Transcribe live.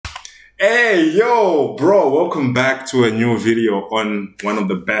Hey, yo, bro, welcome back to a new video on one of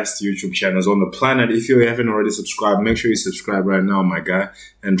the best YouTube channels on the planet. If you haven't already subscribed, make sure you subscribe right now, my guy,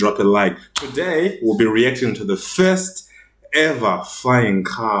 and drop a like. Today, we'll be reacting to the first ever flying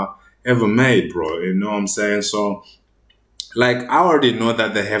car ever made, bro. You know what I'm saying? So, like, I already know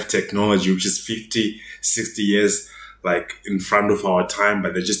that they have technology, which is 50, 60 years, like, in front of our time,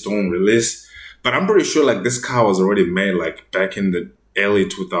 but they just don't release. But I'm pretty sure, like, this car was already made, like, back in the early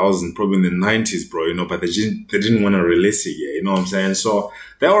 2000s, probably in the 90s, bro, you know, but they didn't want to release it yet, you know what I'm saying? So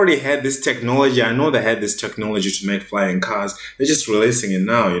they already had this technology. I know they had this technology to make flying cars. They're just releasing it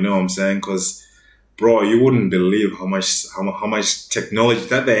now, you know what I'm saying? Because, bro, you wouldn't believe how much technology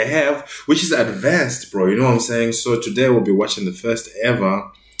that they have, which is advanced, bro, you know what I'm saying? So today we'll be watching the first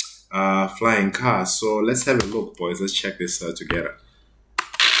ever flying car. So let's have a look, boys. Let's check this out together.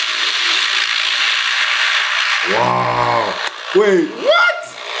 Wow. Wait,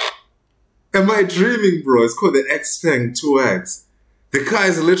 what? Am I dreaming, bro? It's called the Xpeng 2X. The car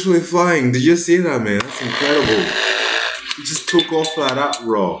is literally flying. Did you see that, man? That's incredible. It just took off like that,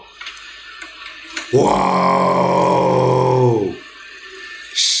 bro. Wow.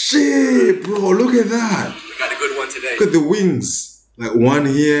 Shit, bro. Look at that. We got a good one today. Look at the wings. Like one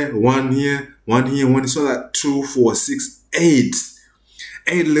here, one here, one here, one. So like 2, 4, 6, 8.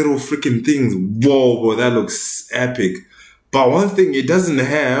 8 little freaking things. Whoa, bro. That looks epic. But one thing, it doesn't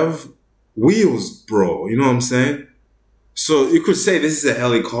have wheels, bro. You know what I'm saying? So you could say this is a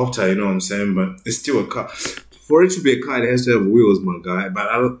helicopter, you know what I'm saying? But it's still a car. For it to be a car, it has to have wheels, my guy. But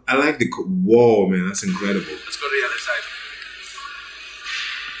I like the... Whoa, man, that's incredible. Let's go to the other side.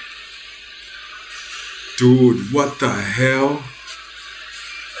 Dude, what the hell?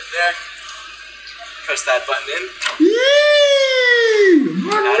 Right there. Press that button in. Yee!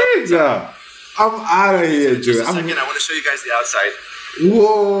 My nigga! I'm out of here, dude. Just a second, I want to show you guys the outside.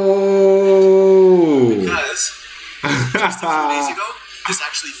 Whoa! Because just a few days ago, this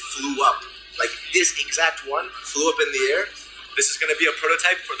actually flew up. Like this exact one flew up in the air. This is going to be a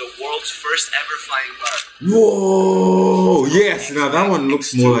prototype for the world's first ever flying car. Whoa! Yes, now that one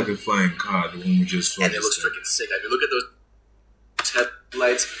looks more like a flying car, the one we just saw. And it looks freaking sick. I mean, look at those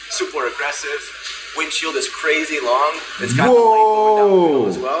headlights, super aggressive. Windshield is crazy long. It's got the light going down the middle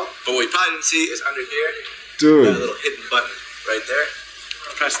as well. But what you probably didn't see is under here. Dude. Got a little hidden button right there.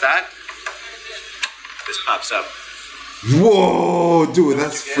 Press that. This pops up. Whoa, dude,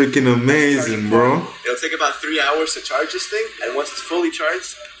 that's freaking amazing, bro. It'll take about 3 hours to charge this thing. And once it's fully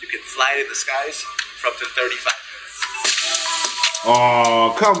charged, you can fly it in the skies for up to 35 minutes.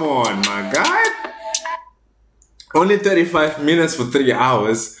 Oh, come on, my guy. Only 35 minutes for 3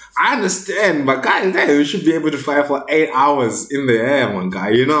 hours. I understand, but guys, we should be able to fly for 8 hours in the air, my guy.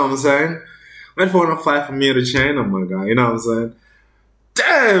 You know what I'm saying? What if I want to fly from here to China, my guy? You know what I'm saying?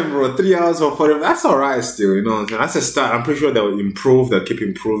 Damn, bro, 3 hours for 40. That's alright still, you know what I'm saying? That's a start. I'm pretty sure they'll improve. They'll keep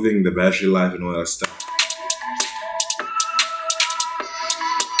improving the battery life and all that stuff.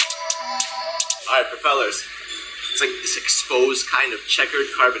 Alright, propellers. It's like this exposed kind of checkered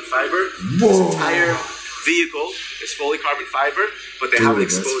carbon fiber. Whoa. This entire vehicle is fully carbon fiber, but they have it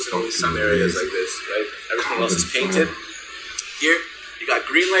exposed in only some areas like this, right? Everything else is painted. Here, you got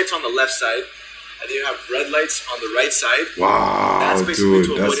green lights on the left side, and then you have red lights on the right side. Wow, that's basically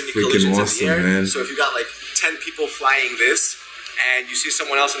dude, to avoid any collisions awesome, in the air. man. So if you got like 10 people flying this, and you see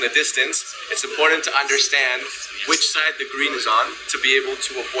someone else in the distance, it's important to understand which side the green is on to be able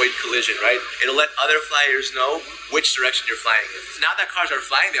to avoid collision, right? It'll let other flyers know which direction you're flying in. Now that cars are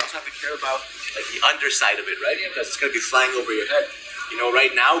flying, they also have to care about like the underside of it, right? Because it's going to be flying over your head. You know, right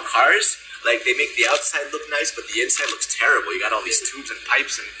now, cars, like they make the outside look nice, but the inside looks terrible. You got all these tubes and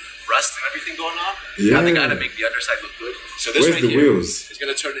pipes and rust and everything going on. Yeah. Now they got to make the underside look good. So this Where's right the here wheels? is going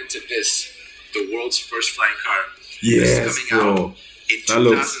to turn into this, the world's first flying car. Yes, bro. That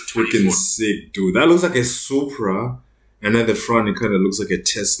looks freaking sick, dude. That looks like a Supra, and at the front it kind of looks like a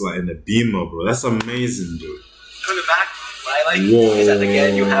Tesla and a Beamer, bro. That's amazing, dude. On the back, what I like is that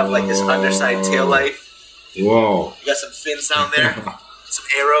again you have like this underside tail light. Whoa. You got some fins down there, some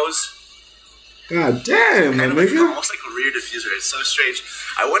arrows. God damn, man, nigga. Almost like a rear diffuser. It's so strange.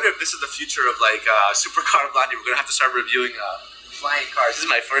 I wonder if this is the future of like Supercar Blondie. We're gonna have to start reviewing flying cars. This is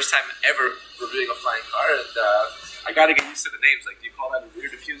my first time ever reviewing a flying car, and I gotta get used to the names. Like, do you call that a rear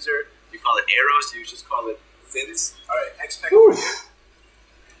diffuser? Do you call it arrows? Do you just call it fins? All right, Xpeng.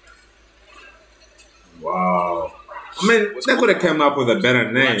 Wow. I mean, they could have come up with a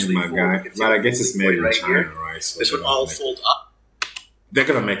better name, my guy. But I guess it's made in China, right? So this would all fold up. They're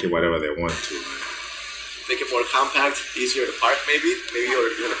gonna make it whatever they want to, man. Make it more compact, easier to park, maybe. Maybe you're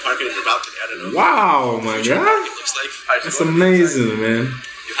gonna park it in your balcony. I don't know. Wow, my God. It looks like. That's amazing, man.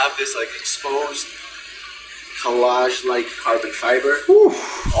 You have this like exposed collage-like carbon fiber,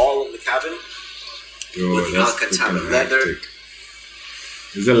 all in the cabin. Yo, with that's Alcantara freaking leather. hectic.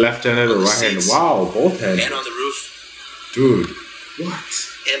 Is it left-handed or On the right-handed? seats. Wow, both hands. And on the roof, Dude, what?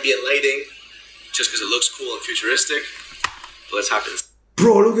 ambient lighting, just because it looks cool and futuristic. But let's hop in.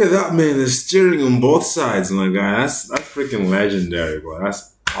 Bro, look at that, man. The steering on both sides, my guy. That's freaking legendary, bro.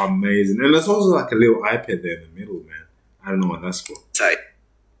 That's amazing. And there's also like a little iPad there in the middle, man. I don't know what that's for. Tight.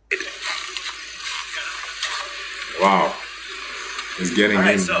 Wow. It's getting All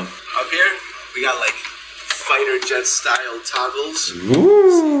right, in. so up here we got like fighter jet style toggles.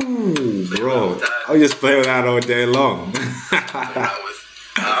 Woo, bro. I'll just play with that all day long. Up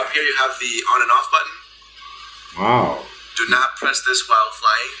here you have the on and off button. Wow. Do not press this while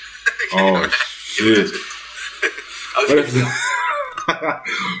flying. Oh, shit. What if,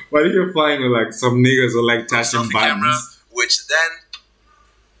 what if you're flying with like some niggas or like touching Selfie camera, buttons? which then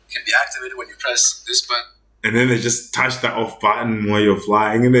can be activated when you press this button. And then they just touch that off button while you're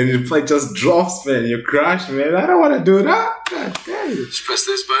flying, and then the plane just drops, man. You crash, man. I don't want to do that. God damn. Just press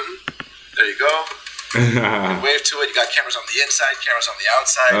this button. There you go. Wave to it. You got cameras on the inside, cameras on the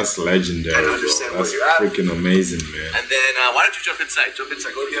outside. That's legendary, I bro. understand where That's you're at. freaking amazing, man. And then why don't you jump inside? Jump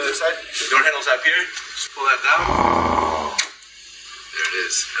inside. Go to the other side. The door handle's up here. Just pull that down. Oh, There it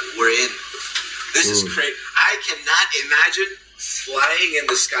is. And we're in. This is crazy. I cannot imagine flying in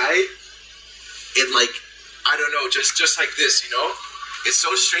the sky in like, I don't know, just like this, you know? It's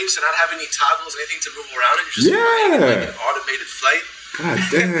so strange to not have any toggles, anything to move around, and you're just flying in like an automated flight. God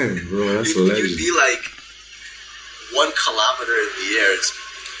damn, bro. That's a legend. You'd be like 1 kilometer in the air. It's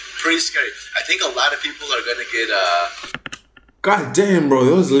pretty scary. I think a lot of people are gonna get God damn, bro.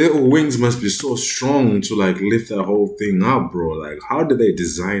 Those little wings must be so strong to like lift that whole thing up, bro. Like, how did they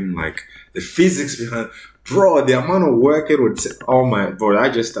design like the physics behind? Bro, the amount of work it would take. Oh my, bro,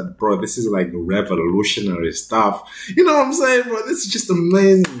 bro, this is like revolutionary stuff. You know what I'm saying, bro? This is just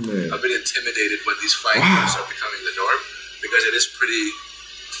amazing, man. I've been intimidated when these flying cars are becoming the norm because it is pretty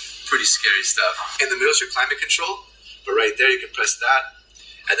scary stuff. In the middle is your climate control, but right there you can press that,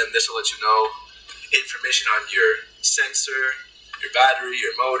 and then this will let you know information on your sensor, your battery,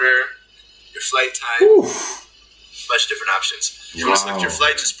 your motor, your flight time, a bunch of different options. If you want to select your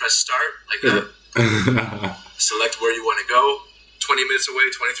flight, just press start like that. Select where you want to go. 20 minutes away,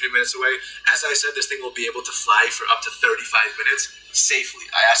 23 minutes away. As I said, this thing will be able to fly for up to 35 minutes safely.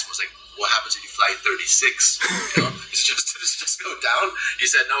 I asked him, I was like, what happens if you fly 36? You know, does it just go down? He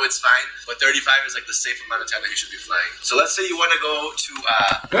said, no, it's fine. But 35 is like the safe amount of time that you should be flying. So let's say you want to go to...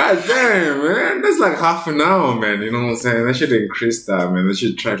 God damn, man. That's like half an hour, man. You know what I'm saying? They should increase that, man. They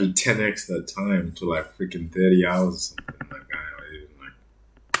should try to 10x that time to like freaking 30 hours or something like that.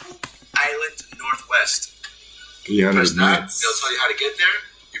 Island Northwest. 300 press that. minutes. They'll tell you how to get there.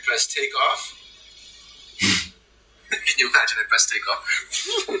 You press takeoff. Can you imagine I press takeoff?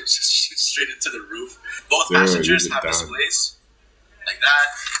 Just shoot straight into the roof. Both passengers have displays like that.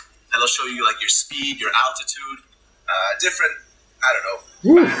 That'll show you like your speed, your altitude, different, I don't know,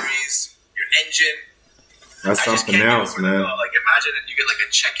 batteries, your engine. That's something else, man. Like imagine you get like a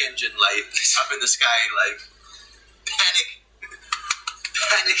check engine light up in the sky, like panic,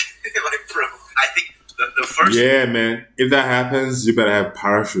 like bro. I think the first. Yeah, man. If that happens, you better have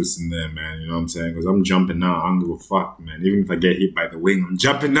parachutes in there, man. You know what I'm saying? Because I'm jumping now. I don't give a fuck, man. Even if I get hit by the wing, I'm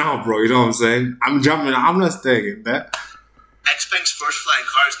jumping now, bro. You know what I'm saying? I'm jumping. I'm not staying in that. XPeng's first flying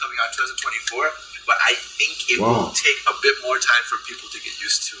car is coming out 2024, but I think it will take a bit more time for people to get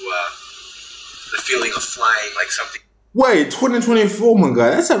used to the feeling of flying like something. Wait, 2024, my guy.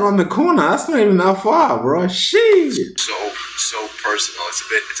 That's around the corner. That's not even that far, bro. Shit. So personal. It's a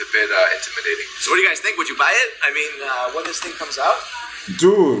bit intimidating. So what do you guys think? Would you buy it? I mean, when this thing comes out,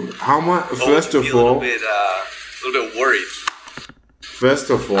 dude, how much? First of all, a little bit worried. First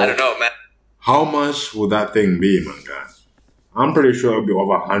of all, I don't know, man. How much would that thing be, my guy? I'm pretty sure it'll be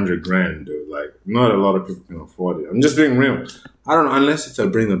over 100 grand, dude. Like, not a lot of people can afford it. I'm just being real. I don't know, unless if they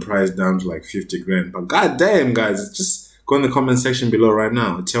bring the price down to like 50 grand. But goddamn, guys, just go in the comment section below right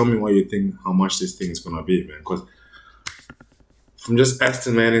now. Tell me what you think, how much this thing is gonna be, man. Because from just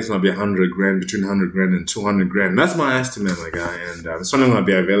estimating, it's gonna be 100 grand, between 100 grand and 200 grand. That's my estimate, my guy. And it's only gonna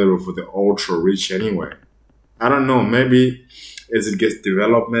be available for the ultra rich anyway. I don't know, maybe as it gets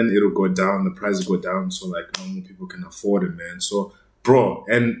development, it'll go down, the price will go down, so like normal people can afford it, man. So, bro,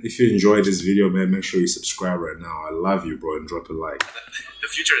 and if you enjoyed this video, man, make sure you subscribe right now. I love you, bro, and drop a like. The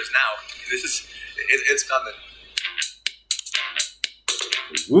future is now. It's coming.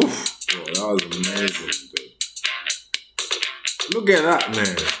 Woof, bro, that was amazing, dude. Look at that,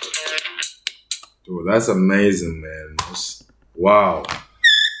 man. Dude, that's amazing, man. Wow.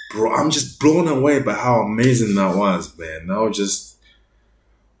 bro, I'm just blown away by how amazing that was, man. That was just,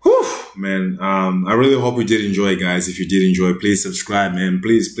 whew, man. I really hope you did enjoy, guys. If you did enjoy, please subscribe, man.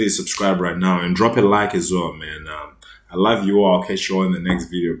 Please subscribe right now and drop a like as well, man. I love you all. I'll catch you all in the next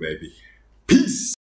video, baby. Peace.